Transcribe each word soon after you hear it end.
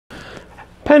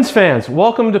Pens fans,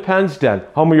 welcome to Pens Den,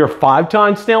 home of your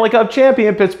 5-time Stanley Cup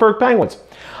champion Pittsburgh Penguins.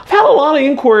 I've had a lot of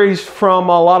inquiries from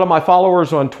a lot of my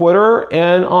followers on Twitter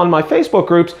and on my Facebook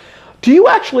groups. Do you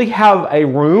actually have a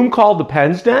room called the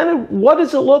Pens Den? What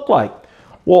does it look like?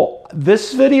 Well,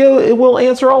 this video, it will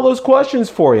answer all those questions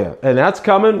for you, and that's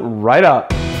coming right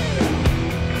up.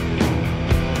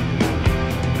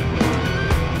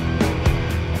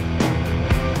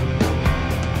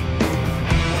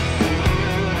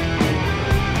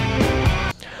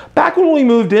 Back when we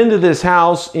moved into this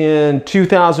house in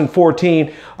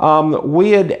 2014, we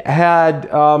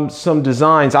had some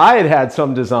designs. I had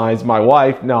some designs, my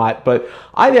wife not, but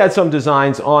I had some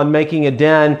designs on making a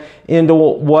den into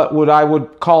what I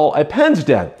would call a Pens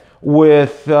Den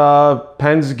with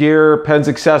Pens gear, Pens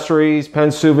accessories,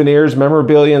 Pens souvenirs,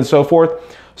 memorabilia, and so forth.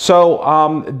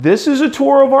 So this is a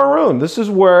tour of our room. This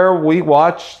is where we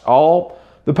watch all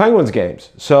the Penguins games.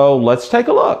 So let's take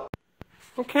a look.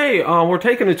 Okay, we're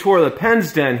taking a tour of the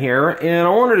Pens Den here, and I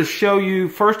wanted to show you,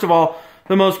 first of all,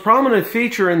 the most prominent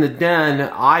feature in the den,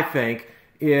 I think,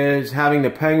 is having the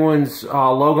Penguins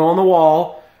logo on the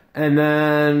wall, and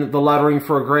then the lettering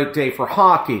for a great day for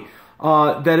hockey.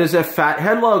 That is a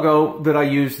Fathead logo that I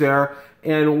use there,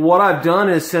 and what I've done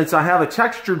is, since I have a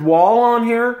textured wall on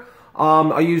here,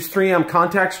 I use 3M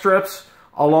contact strips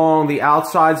along the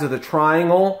outsides of the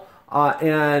triangle,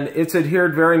 and it's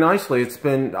adhered very nicely. It's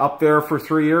been up there for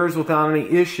 3 years without any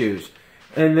issues.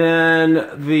 And then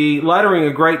the lettering,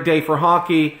 A Great Day for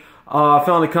Hockey, I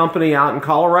found a company out in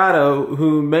Colorado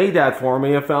who made that for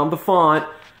me. I found the font,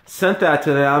 sent that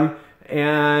to them,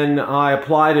 and I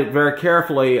applied it very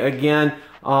carefully. Again,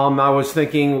 I was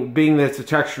thinking, being that it's a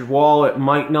textured wall, it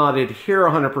might not adhere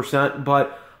 100%,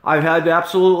 but I've had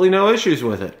absolutely no issues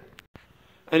with it.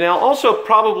 And now also,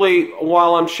 probably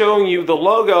while I'm showing you the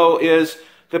logo, is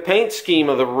the paint scheme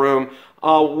of the room.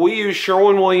 We use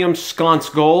Sherwin-Williams Sconce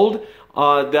Gold.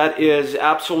 That is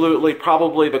absolutely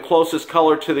probably the closest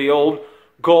color to the old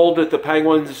gold that the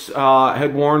Penguins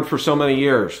had worn for so many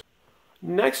years.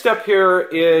 Next up here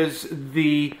is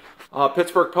the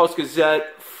Pittsburgh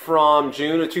Post-Gazette from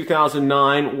June of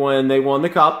 2009 when they won the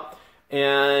Cup.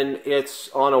 And it's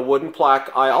on a wooden plaque.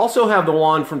 I also have the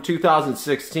one from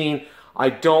 2016. I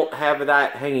don't have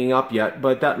that hanging up yet,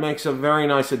 but that makes a very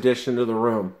nice addition to the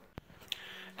room.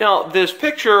 Now, this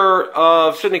picture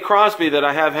of Sidney Crosby that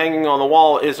I have hanging on the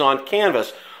wall is on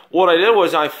canvas. What I did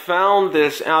was I found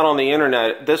this out on the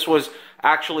internet. This was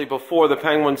actually before the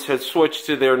Penguins had switched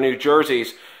to their new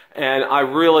jerseys, and I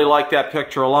really liked that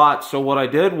picture a lot. So what I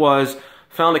did was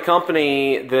found a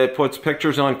company that puts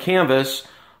pictures on canvas,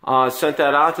 sent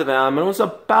that out to them, and it was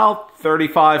about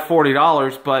 $35,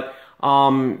 $40, but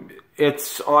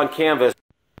it's on canvas.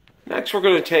 Next, we're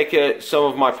going to take some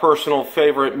of my personal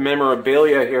favorite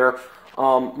memorabilia here.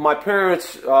 My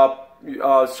parents,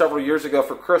 several years ago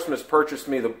for Christmas, purchased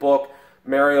me the book,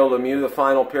 Mario Lemieux, The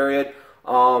Final Period.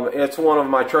 It's one of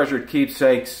my treasured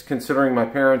keepsakes, considering my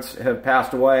parents have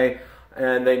passed away,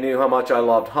 and they knew how much I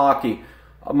loved hockey.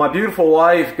 My beautiful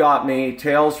wife got me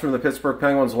Tales from the Pittsburgh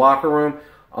Penguins Locker Room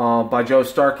by Joe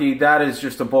Starkey. That is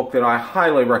just a book that I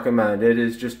highly recommend. It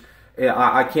is just...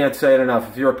 I can't say it enough.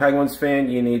 If you're a Penguins fan,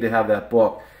 you need to have that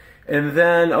book. And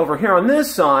then over here on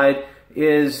this side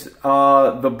is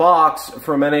the box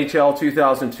from NHL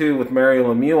 2002 with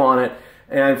Mario Lemieux on it.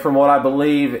 And from what I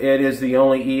believe, it is the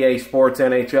only EA Sports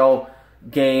NHL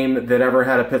game that ever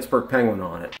had a Pittsburgh Penguin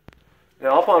on it.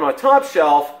 Now up on my top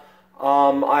shelf,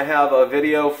 I have a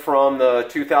video from the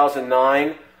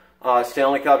 2009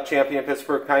 Stanley Cup champion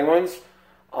Pittsburgh Penguins.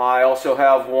 I also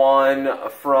have one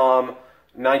from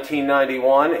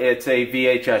 1991. It's a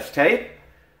VHS tape.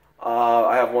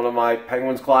 I have one of my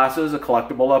Penguins glasses, a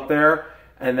collectible up there.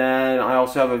 And then I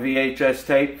also have a VHS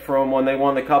tape from when they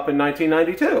won the Cup in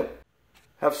 1992.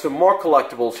 Have some more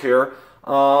collectibles here.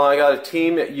 I got a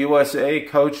Team USA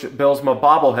Coach Bylsma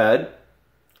bobblehead.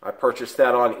 I purchased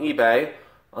that on eBay.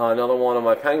 Another one of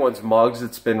my Penguins mugs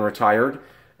that's been retired.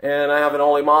 And I have an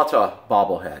Ole Mata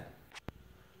bobblehead.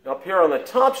 Up here on the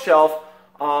top shelf,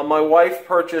 my wife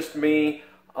purchased me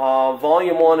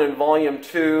Volume 1 and Volume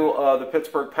 2 of the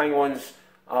Pittsburgh Penguins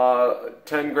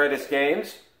 10 Greatest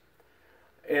Games.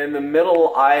 In the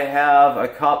middle, I have a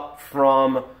cup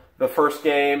from the first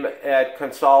game at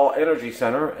Consol Energy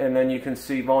Center, and then you can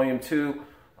see Volume 2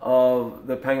 of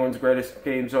the Penguins' Greatest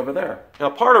Games over there.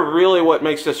 Now, part of really what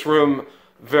makes this room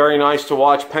very nice to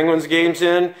watch Penguins games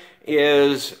in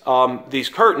is these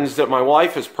curtains that my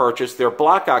wife has purchased. They're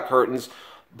blackout curtains,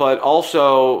 but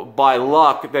also, by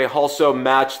luck, they also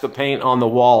match the paint on the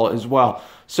wall as well.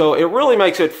 So it really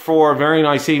makes it for a very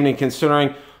nice evening,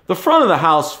 considering the front of the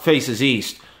house faces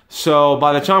east. So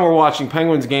by the time we're watching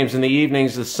Penguins games in the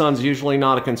evenings, the sun's usually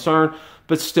not a concern.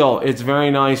 But still, it's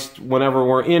very nice whenever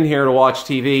we're in here to watch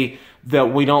TV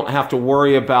that we don't have to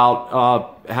worry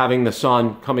about having the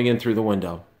sun coming in through the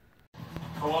window.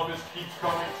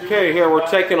 Okay, here we're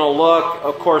taking a look.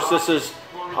 Of course, this is,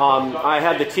 I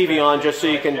had the TV on just so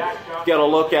you can get a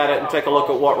look at it and take a look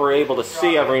at what we're able to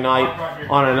see every night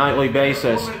on a nightly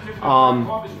basis.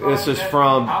 This is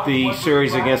from the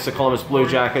series against the Columbus Blue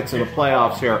Jackets in the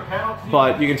playoffs here.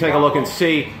 But you can take a look and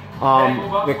see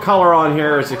the color on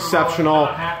here is exceptional.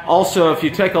 Also, if you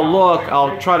take a look,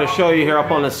 I'll try to show you here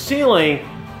up on the ceiling.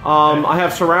 I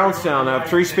have surround sound. I have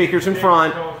 3 speakers in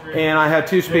front and I have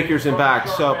 2 speakers in back.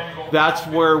 So that's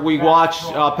where we watch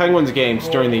Penguins games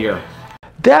during the year.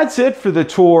 That's it for the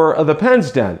tour of the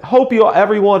Pens Den. Hope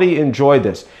everybody enjoyed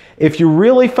this. If you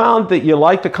really found that you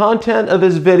liked the content of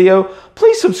this video,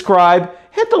 please subscribe,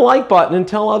 hit the like button, and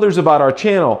tell others about our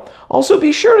channel. Also,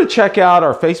 be sure to check out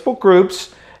our Facebook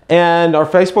groups and our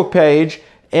Facebook page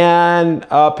and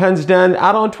Pens Den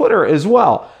out on Twitter as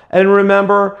well. And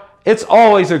remember, it's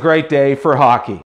always a great day for hockey.